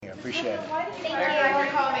Appreciate it. Why did you fire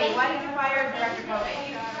Director Comey? Why did you fire Director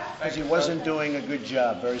Comey? Because he wasn't doing a good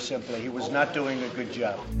job, very simply. He was not doing a good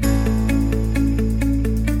job.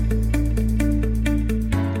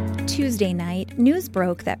 Tuesday night, news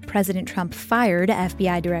broke that President Trump fired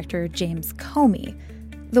FBI Director James Comey.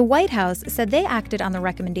 The White House said they acted on the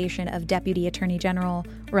recommendation of Deputy Attorney General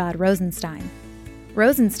Rod Rosenstein.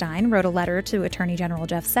 Rosenstein wrote a letter to Attorney General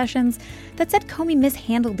Jeff Sessions that said Comey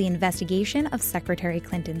mishandled the investigation of Secretary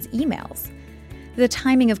Clinton's emails. The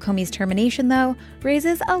timing of Comey's termination, though,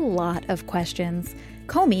 raises a lot of questions.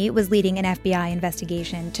 Comey was leading an FBI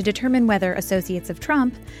investigation to determine whether associates of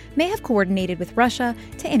Trump may have coordinated with Russia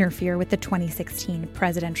to interfere with the 2016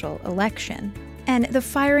 presidential election. And the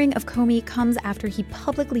firing of Comey comes after he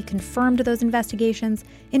publicly confirmed those investigations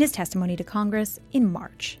in his testimony to Congress in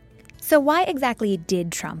March. So why exactly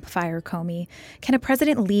did Trump fire Comey? Can a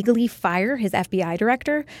president legally fire his FBI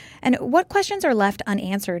director? And what questions are left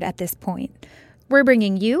unanswered at this point? We're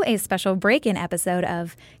bringing you a special break-in episode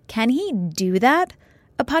of Can He Do That?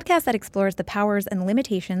 A podcast that explores the powers and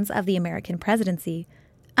limitations of the American presidency.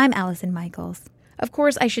 I'm Allison Michaels. Of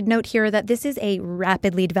course, I should note here that this is a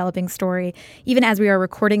rapidly developing story. Even as we are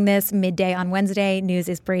recording this midday on Wednesday, news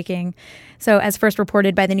is breaking. So as first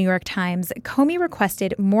reported by the New York Times, Comey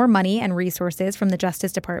requested more money and resources from the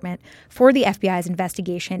Justice Department for the FBI's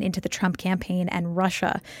investigation into the Trump campaign and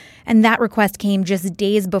Russia. And that request came just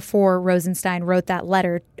days before Rosenstein wrote that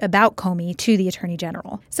letter about Comey to the Attorney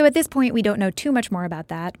General. So at this point, we don't know too much more about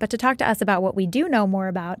that. But to talk to us about what we do know more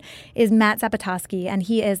about is Matt Zapotosky, and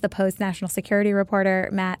he is the Post National Security Reporter.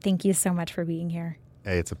 Matt, thank you so much for being here.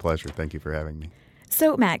 Hey, it's a pleasure. Thank you for having me.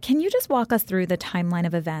 So, Matt, can you just walk us through the timeline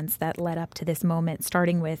of events that led up to this moment,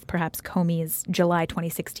 starting with perhaps Comey's July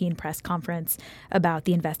 2016 press conference about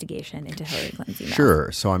the investigation into Hillary Clinton's emails?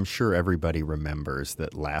 Sure. So I'm sure everybody remembers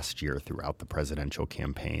that last year throughout the presidential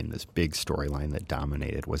campaign, this big storyline that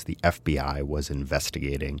dominated was the FBI was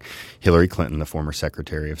investigating Hillary Clinton, the former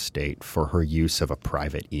Secretary of State, for her use of a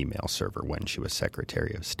private email server when she was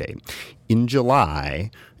Secretary of State. In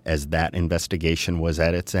July, as that investigation was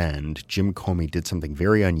at its end, Jim Comey did something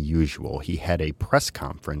very unusual. He had a press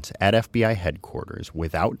conference at FBI headquarters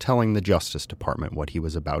without telling the Justice Department what he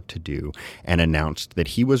was about to do and announced that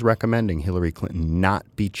he was recommending Hillary Clinton not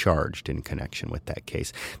be charged in connection with that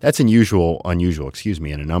case. That's unusual,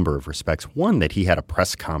 in a number of respects. One, that he had a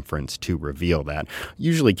press conference to reveal that.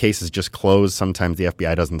 Usually cases just close. Sometimes the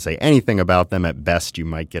FBI doesn't say anything about them. At best, you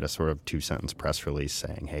might get a sort of two-sentence press release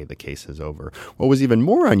saying, hey, the case is over. What was even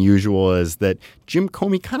more unusual is that Jim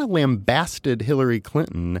Comey kind of lambasted Hillary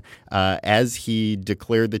Clinton as he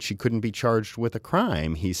declared that she couldn't be charged with a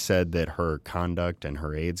crime. He said that her conduct and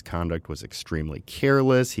her aide's conduct was extremely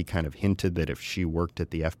careless. He kind of hinted that if she worked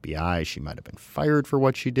at the FBI, she might have been fired for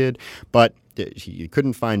what she did. But he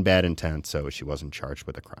couldn't find bad intent, so she wasn't charged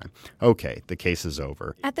with a crime. Okay, the case is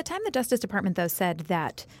over. At the time, the Justice Department, though, said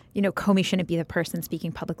that, Comey shouldn't be the person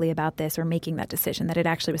speaking publicly about this or making that decision, that it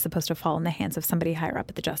actually was supposed to fall in the hands of somebody higher up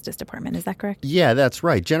at the Justice Department. Is that correct? Yeah, that's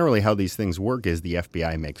right. Generally, how these things work is the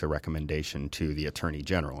FBI makes a recommendation to the Attorney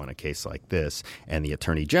General in a case like this, and the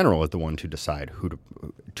Attorney General is the one to decide who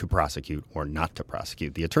to prosecute or not to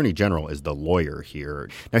prosecute. The Attorney General is the lawyer here.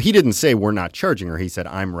 Now, he didn't say we're not charging her. He said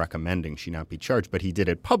I'm recommending she not be charged, but he did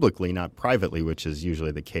it publicly, not privately, which is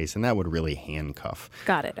usually the case, and that would really handcuff.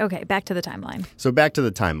 Got it. Okay, back to the timeline. So back to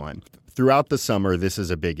the timeline. Throughout the summer, this is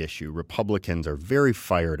a big issue. Republicans are very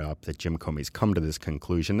fired up that Jim Comey's come to this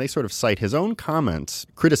conclusion. They sort of cite his own comments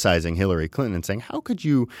criticizing Hillary Clinton and saying, how could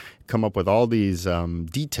you come up with all these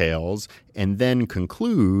details and then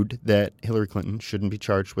conclude that Hillary Clinton shouldn't be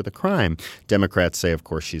charged with a crime? Democrats say, of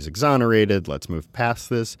course, she's exonerated. Let's move past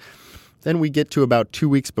this. Then we get to about 2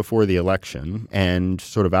 weeks before the election, and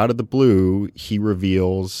sort of out of the blue, he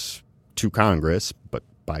reveals to Congress, but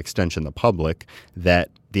by extension the public, that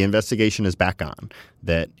the investigation is back on,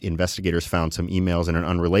 that investigators found some emails in an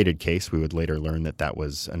unrelated case. We would later learn that that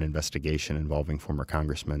was an investigation involving former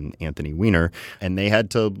Congressman Anthony Weiner, and they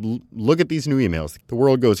had to look at these new emails. The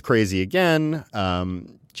world goes crazy again.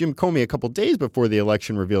 Jim Comey, a couple days before the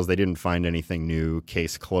election, reveals they didn't find anything new,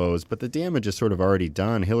 case closed, but the damage is sort of already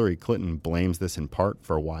done. Hillary Clinton blames this in part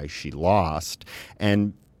for why she lost.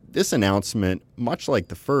 And this announcement, much like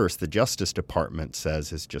the first, the Justice Department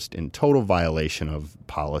says is just in total violation of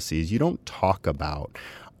policies. You don't talk about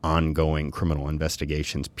ongoing criminal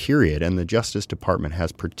investigations, period. And the Justice Department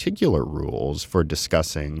has particular rules for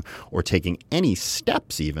discussing or taking any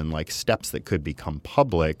steps, even like steps that could become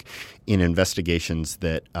public in investigations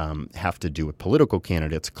that have to do with political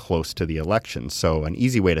candidates close to the election. So an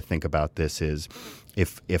easy way to think about this is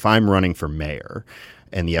if I'm running for mayor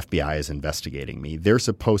and the FBI is investigating me. They're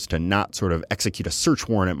supposed to not sort of execute a search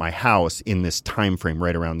warrant at my house in this time frame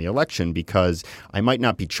right around the election because I might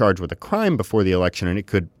not be charged with a crime before the election, and it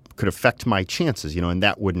could affect my chances, and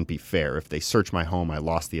that wouldn't be fair. If they search my home, I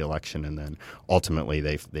lost the election, and then ultimately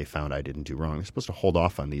they found I didn't do wrong. They're supposed to hold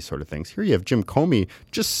off on these sort of things. Here you have Jim Comey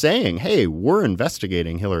just saying, hey, we're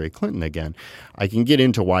investigating Hillary Clinton again. I can get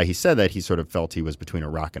into why he said that. He sort of felt he was between a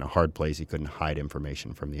rock and a hard place. He couldn't hide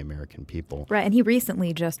information from the American people. Right, and he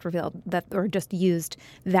recently just revealed that, or just used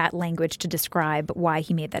that language to describe why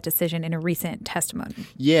he made that decision in a recent testimony.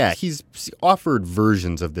 Yeah, he's offered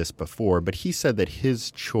versions of this before, but he said that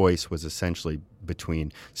his choice was essentially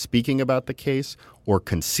between speaking about the case or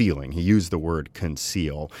concealing. He used the word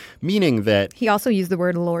conceal, meaning that... He also used the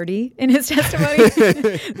word lordy in his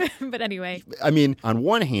testimony. But anyway. I mean, on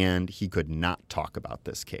one hand, he could not talk about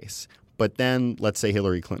this case. But then, let's say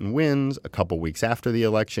Hillary Clinton wins. A couple weeks after the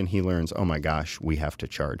election, he learns, oh my gosh, we have to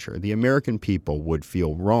charge her. The American people would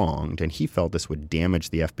feel wronged, and he felt this would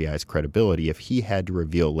damage the FBI's credibility if he had to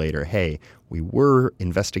reveal later, hey, we were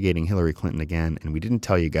investigating Hillary Clinton again, and we didn't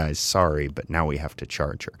tell you guys, sorry, but now we have to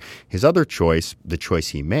charge her. His other choice, the choice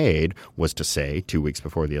he made, was to say 2 weeks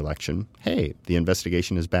before the election, hey, the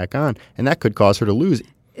investigation is back on, and that could cause her to lose.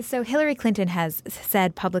 So Hillary Clinton has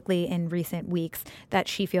said publicly in recent weeks that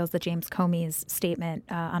she feels that James Comey's statement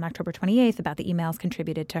on October 28th about the emails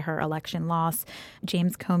contributed to her election loss.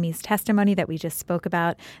 James Comey's testimony that we just spoke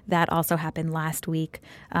about, that also happened last week.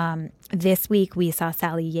 This week, we saw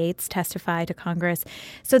Sally Yates testify to Congress.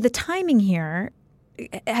 So the timing here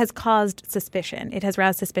has caused suspicion. It has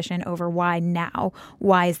roused suspicion over why now.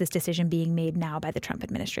 Why is this decision being made now by the Trump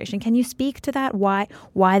administration? Can you speak to that?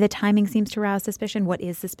 Why the timing seems to rouse suspicion? What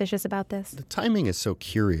is suspicious about this? The timing is so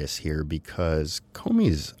curious here because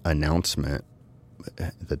Comey's announcement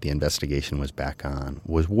that the investigation was back on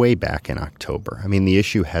was way back in October. I mean, the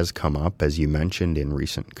issue has come up, as you mentioned, in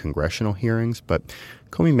recent congressional hearings, but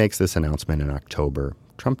Comey makes this announcement in October.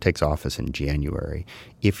 Trump takes office in January.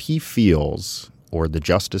 If he feels, or the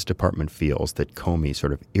Justice Department feels, that Comey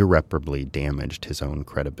sort of irreparably damaged his own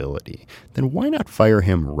credibility, then why not fire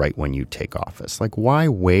him right when you take office? Like, why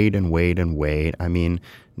wait and wait and wait? I mean,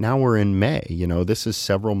 now we're in May. This is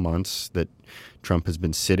several months that Trump has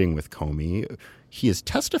been sitting with Comey. He has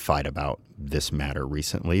testified about this matter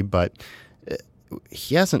recently, but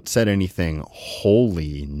he hasn't said anything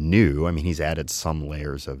wholly new. I mean, he's added some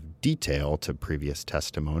layers of detail to previous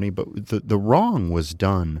testimony, but the wrong was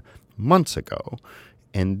done months ago.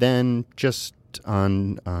 And then just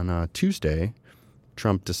on Tuesday,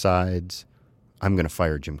 Trump decides, I'm going to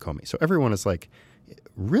fire Jim Comey. So everyone is like,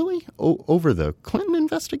 really? Over the Clinton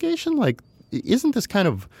investigation? Like, isn't this kind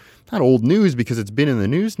of not old news because it's been in the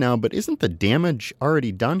news now, but isn't the damage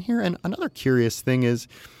already done here? And another curious thing is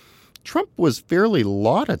Trump was fairly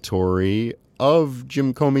laudatory of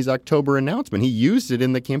Jim Comey's October announcement. He used it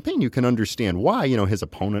in the campaign. You can understand why. His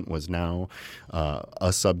opponent was now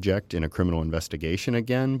a subject in a criminal investigation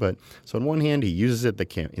again. But so on one hand, he uses it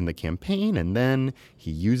in the campaign, and then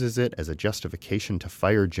he uses it as a justification to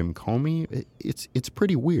fire Jim Comey. It's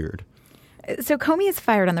pretty weird. So Comey is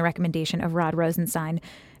fired on the recommendation of Rod Rosenstein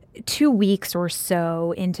 2 weeks or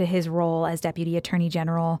so into his role as Deputy Attorney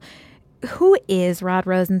General. Who is Rod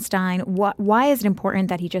Rosenstein? Why is it important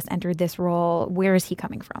that he just entered this role? Where is he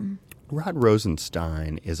coming from? Rod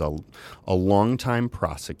Rosenstein is a longtime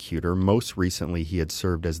prosecutor. Most recently, he had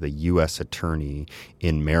served as the U.S. attorney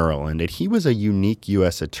in Maryland. And he was a unique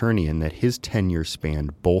U.S. attorney in that his tenure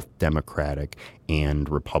spanned both Democratic and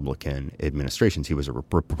Republican administrations. He was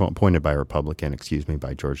appointed by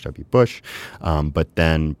by George W. Bush. But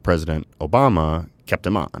then President Obama kept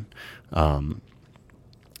him on.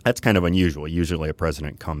 That's kind of unusual. Usually a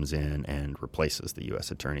president comes in and replaces the U.S.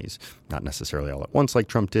 attorneys, not necessarily all at once like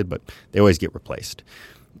Trump did, but they always get replaced.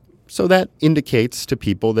 So that indicates to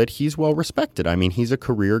people that he's well respected. I mean, he's a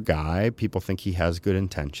career guy. People think he has good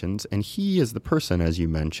intentions. And he is the person, as you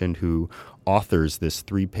mentioned, who authors this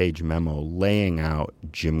 3-page memo laying out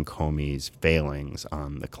Jim Comey's failings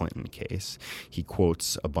on the Clinton case. He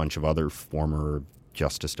quotes a bunch of other former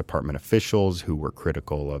Justice Department officials who were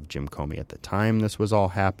critical of Jim Comey at the time this was all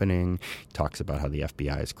happening. He talks about how the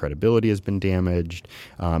FBI's credibility has been damaged.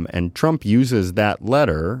 And Trump uses that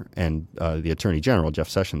letter, and the Attorney General, Jeff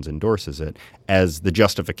Sessions, endorses it as the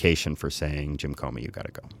justification for saying, Jim Comey, you got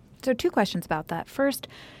to go. So 2 questions about that. First,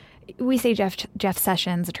 we say Jeff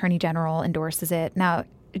Sessions, Attorney General, endorses it. Now,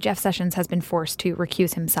 Jeff Sessions has been forced to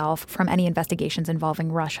recuse himself from any investigations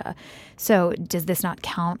involving Russia. So does this not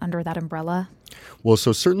count under that umbrella? Well,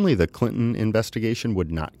 so certainly the Clinton investigation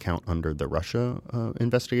would not count under the Russia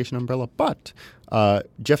investigation umbrella. But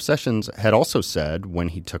Jeff Sessions had also said when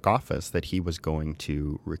he took office that he was going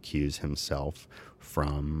to recuse himself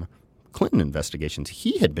from Clinton investigations.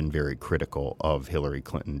 He had been very critical of Hillary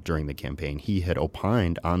Clinton during the campaign. He had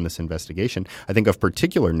opined on this investigation. I think of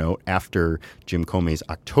particular note after Jim Comey's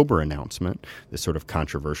October announcement, this sort of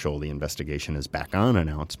controversial "the investigation is back on"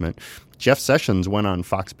 announcement, Jeff Sessions went on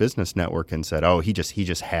Fox Business Network and said, he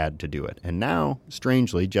just had to do it. And now,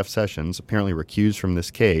 strangely, Jeff Sessions, apparently recused from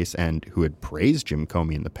this case and who had praised Jim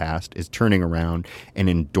Comey in the past, is turning around and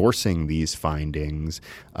endorsing these findings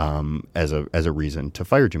as a reason to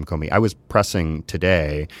fire Jim Comey. I was pressing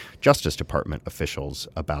today Justice Department officials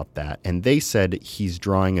about that, and they said he's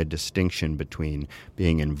drawing a distinction between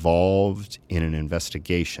being involved in an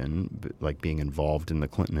investigation, like being involved in the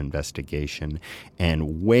Clinton investigation,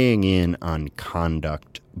 and weighing in on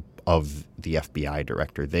conduct of the FBI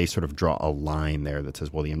director. They sort of draw a line there that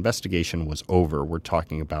says, well, the investigation was over. We're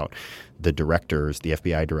talking about the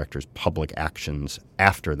FBI director's public actions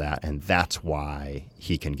after that, and that's why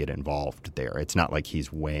he can get involved there. It's not like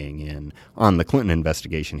he's weighing in on the Clinton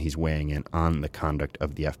investigation. He's weighing in on the conduct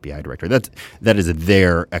of the FBI director. That is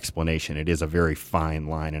their explanation. It is a very fine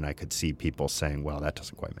line, and I could see people saying, well, that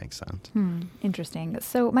doesn't quite make sense. Interesting.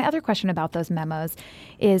 So my other question about those memos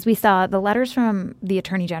is we saw the letters from the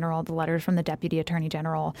Attorney General, the letters from the Deputy Attorney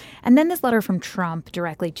General, and then this letter from Trump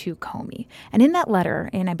directly to Comey. And in that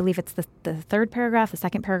letter, and I believe it's the third paragraph, the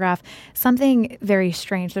second paragraph, something very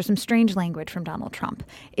strange. There's some strange language from Donald Trump.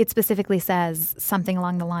 It specifically says something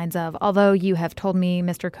along the lines of, although you have told me,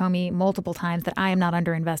 Mr. Comey, multiple times that I am not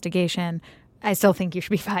under investigation, I still think you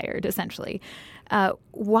should be fired, essentially.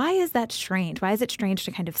 Why is that strange? Why is it strange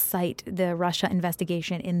to kind of cite the Russia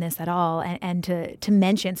investigation in this at all and to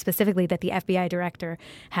mention specifically that the FBI director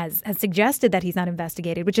has suggested that he's not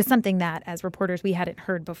investigated, which is something that as reporters we hadn't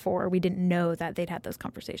heard before. We didn't know that they'd had those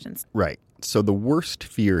conversations. Right. So the worst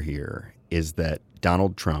fear here is that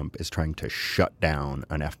Donald Trump is trying to shut down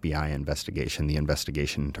an FBI investigation, the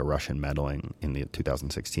investigation into Russian meddling in the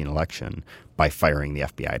 2016 election, by firing the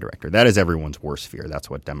FBI director. That is everyone's worst fear. That's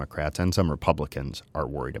what Democrats and some Republicans are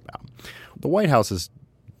worried about. The White House's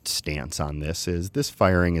stance on this is this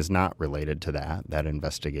firing is not related to that. That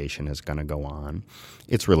investigation is going to go on.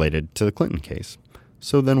 It's related to the Clinton case.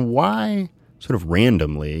 So then why sort of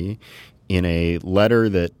randomly in a letter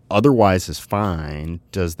that otherwise is fine,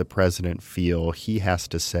 does the president feel he has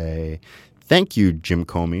to say, thank you, Jim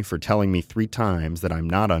Comey, for telling me 3 times that I'm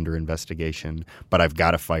not under investigation, but I've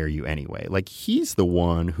got to fire you anyway? Like, he's the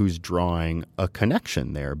one who's drawing a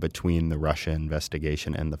connection there between the Russia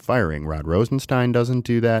investigation and the firing. Rod Rosenstein doesn't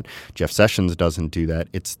do that. Jeff Sessions doesn't do that.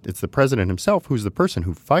 It's the president himself who's the person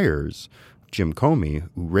who fires Jim Comey,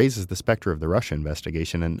 who raises the specter of the Russia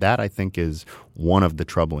investigation. And that, I think, is one of the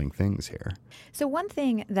troubling things here. So one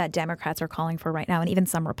thing that Democrats are calling for right now, and even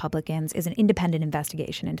some Republicans, is an independent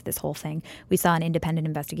investigation into this whole thing. We saw an independent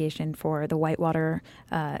investigation for the Whitewater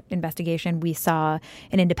investigation. We saw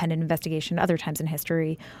an independent investigation other times in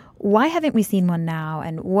history. Why haven't we seen one now,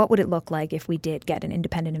 and what would it look like if we did get an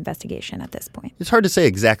independent investigation at this point? It's hard to say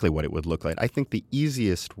exactly what it would look like. I think the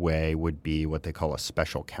easiest way would be what they call a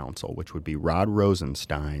special counsel, which would be Rod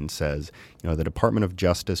Rosenstein says, the Department of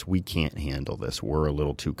Justice, we can't handle this. We're a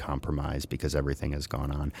little too compromised because everything has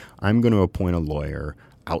gone on. I'm going to appoint a lawyer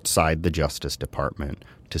outside the Justice Department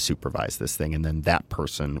to supervise this thing, and then that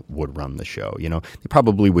person would run the show. They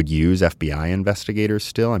probably would use FBI investigators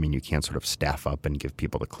still. I mean, you can't sort of staff up and give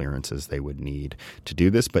people the clearances they would need to do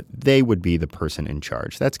this, but they would be the person in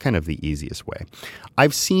charge. That's kind of the easiest way.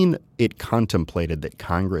 I've seen it contemplated that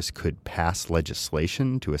Congress could pass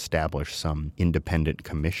legislation to establish some independent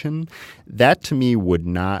commission. That to me would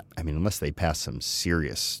not, unless they pass some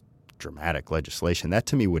serious dramatic legislation, that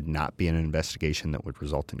to me would not be an investigation that would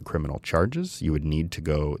result in criminal charges. You would need to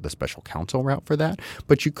go the special counsel route for that.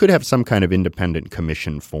 But you could have some kind of independent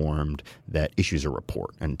commission formed that issues a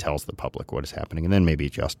report and tells the public what is happening. And then maybe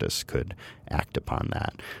justice could act upon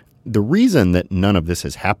that. The reason that none of this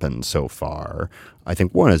has happened so far, I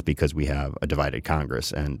think one is because we have a divided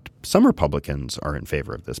Congress, and some Republicans are in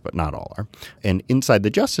favor of this, but not all are. And inside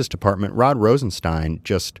the Justice Department, Rod Rosenstein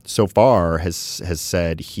just so far has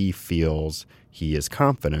said he feels he is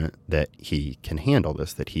confident that he can handle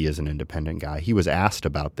this, that he is an independent guy. He was asked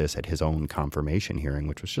about this at his own confirmation hearing,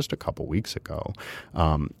 which was just a couple weeks ago.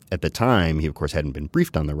 At the time, he, of course, hadn't been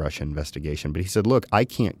briefed on the Russia investigation, but he said, look, I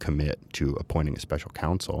can't commit to appointing a special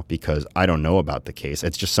counsel because I don't know about the case.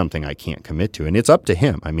 It's just something I can't commit to. And it's up to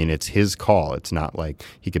him. I mean, it's his call. It's not like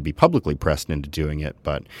he could be publicly pressed into doing it,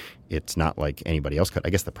 but it's not like anybody else could.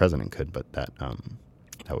 I guess the president could, but that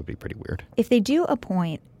would be pretty weird. If they do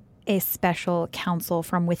appoint a special counsel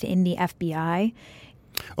from within the FBI.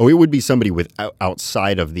 Oh, it would be somebody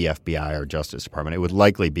outside of the FBI or Justice Department. It would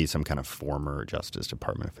likely be some kind of former Justice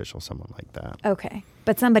Department official, someone like that. Okay.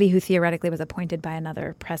 But somebody who theoretically was appointed by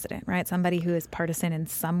another president, right? Somebody who is partisan in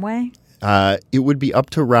some way? It would be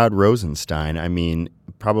up to Rod Rosenstein. I mean,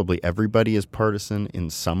 probably everybody is partisan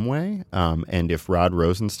in some way. And if Rod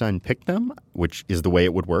Rosenstein picked them, which is the way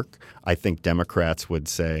it would work, I think Democrats would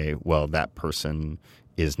say, well, that person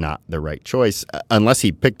is not the right choice unless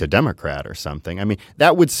he picked a Democrat or something. I mean,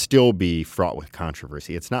 that would still be fraught with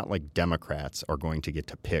controversy. It's not like Democrats are going to get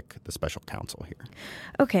to pick the special counsel here.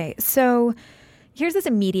 Okay, so here's this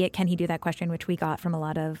immediate can he do that question, which we got from a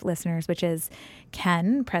lot of listeners, which is,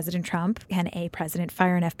 can President Trump, can a president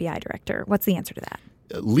fire an FBI director? What's the answer to that?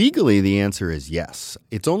 Legally, the answer is yes.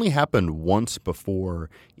 It's only happened once before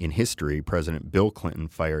in history. President Bill Clinton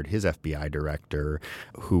fired his FBI director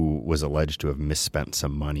who was alleged to have misspent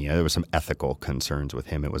some money. There was some ethical concerns with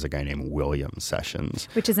him. It was a guy named William Sessions.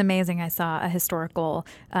 Which is amazing. I saw a historical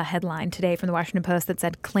headline today from the Washington Post that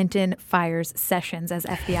said Clinton fires Sessions as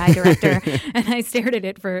FBI director. And I stared at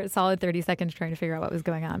it for a solid 30 seconds trying to figure out what was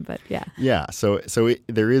going on. But yeah. Yeah. So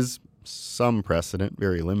there is some precedent,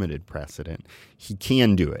 very limited precedent. He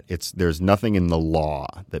can do it. There's nothing in the law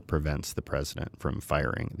that prevents the president from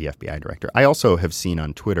firing the FBI director. I also have seen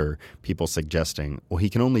on Twitter people suggesting, well, he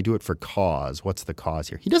can only do it for cause. What's the cause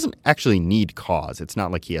here? He doesn't actually need cause. It's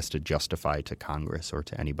not like he has to justify to Congress or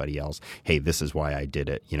to anybody else, hey, this is why I did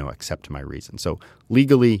it, accept my reason. So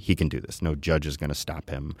legally, he can do this. No judge is going to stop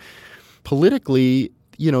him. Politically,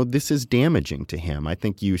 this is damaging to him. I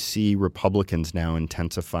think you see Republicans now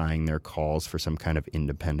intensifying their calls for some kind of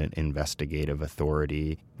independent investigative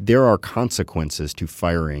authority. There are consequences to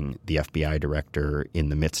firing the FBI director in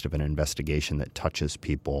the midst of an investigation that touches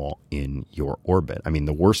people in your orbit. I mean,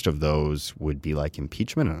 the worst of those would be like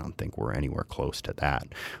impeachment. I don't think we're anywhere close to that.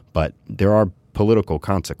 But there are political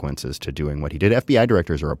consequences to doing what he did. FBI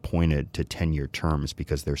directors are appointed to 10-year terms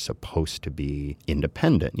because they're supposed to be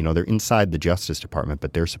independent. They're inside the Justice Department,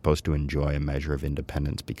 but they're supposed to enjoy a measure of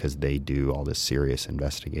independence because they do all this serious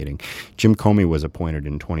investigating. Jim Comey was appointed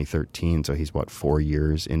in 2013, so he's, 4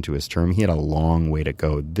 years into his term. He had a long way to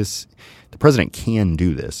go. The president can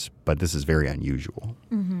do this, but this is very unusual.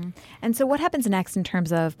 Mm-hmm. And so what happens next in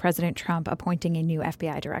terms of President Trump appointing a new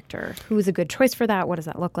FBI director? Who's a good choice for that? What does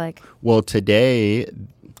that look like? Well, today,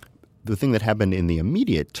 the thing that happened in the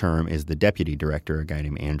immediate term is the deputy director, a guy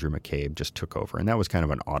named Andrew McCabe, just took over. And that was kind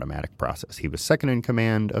of an automatic process. He was second in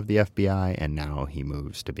command of the FBI, and now he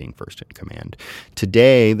moves to being first in command.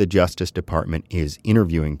 Today, the Justice Department is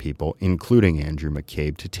interviewing people, including Andrew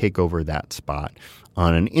McCabe, to take over that spot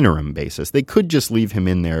on an interim basis. They could just leave him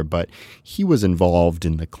in there, but he was involved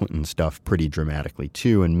in the Clinton stuff pretty dramatically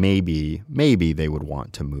too, and maybe they would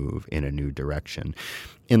want to move in a new direction.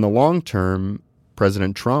 In the long term,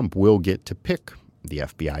 President Trump will get to pick the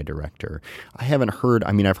FBI director.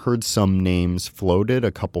 I've heard some names floated,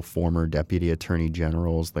 a couple former deputy attorney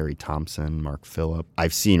generals, Larry Thompson, Mark Phillip.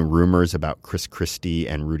 I've seen rumors about Chris Christie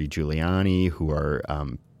and Rudy Giuliani, who are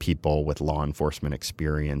people with law enforcement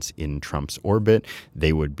experience in Trump's orbit.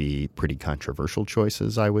 They would be pretty controversial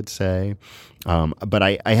choices, I would say. But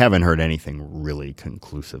I haven't heard anything really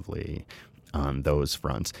conclusively on those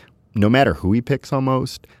fronts. No matter who he picks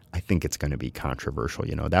almost, I think it's going to be controversial.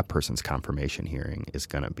 That person's confirmation hearing is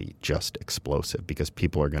going to be just explosive because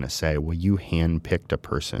people are going to say, well, you handpicked a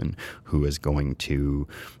person who is going to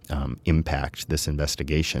impact this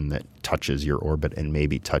investigation that touches your orbit and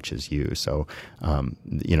maybe touches you. So,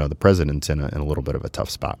 the president's in a little bit of a tough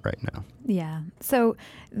spot right now. Yeah. So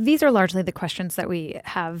these are largely the questions that we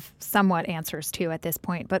have somewhat answers to at this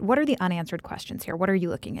point. But what are the unanswered questions here? What are you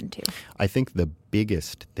looking into? I think the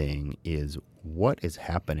biggest thing is what is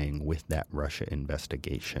happening with that Russia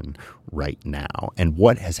investigation right now and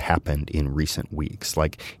what has happened in recent weeks?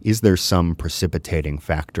 Like, is there some precipitating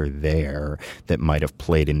factor there that might have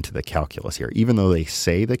played into the calculus here? Even though they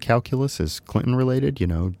say the calculus is Clinton related,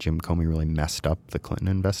 Jim Comey really messed up the Clinton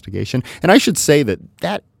investigation. And I should say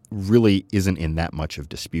that really isn't in that much of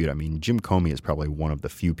dispute. I mean, Jim Comey is probably one of the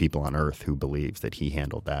few people on earth who believes that he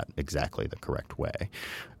handled that exactly the correct way.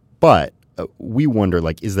 But we wonder,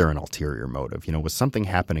 like, is there an ulterior motive? You know, was something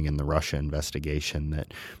happening in the Russia investigation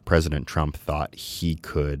that President Trump thought he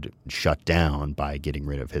could shut down by getting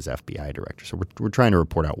rid of his FBI director? So we're trying to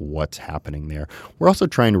report out what's happening there. We're also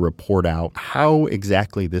trying to report out how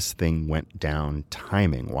exactly this thing went down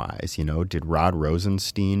timing-wise. You know, did Rod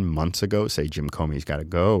Rosenstein months ago say Jim Comey's got to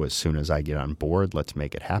go as soon as I get on board? Let's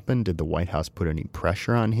make it happen. Did the White House put any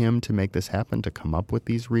pressure on him to make this happen, to come up with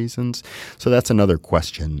these reasons? So that's another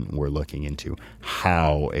question we're looking into.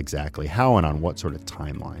 How and on what sort of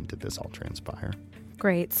timeline did this all transpire?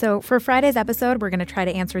 Great. So for Friday's episode, we're going to try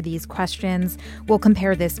to answer these questions. We'll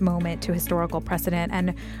compare this moment to historical precedent,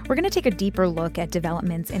 and we're going to take a deeper look at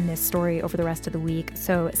developments in this story over the rest of the week.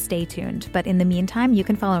 So stay tuned. But in the meantime, you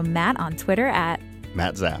can follow Matt on Twitter at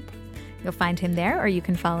Matt Zap. You'll find him there, or you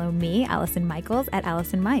can follow me, Allison Michaels, at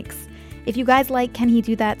Allison Mikes. If you guys like Can He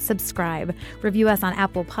Do That, subscribe, review us on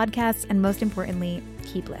Apple Podcasts, and most importantly,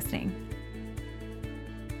 keep listening.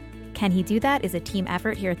 Can He Do That is a team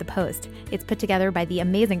effort here at The Post. It's put together by the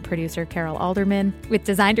amazing producer Carol Alderman, with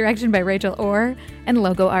design direction by Rachel Orr and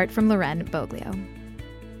logo art from Loren Boglio.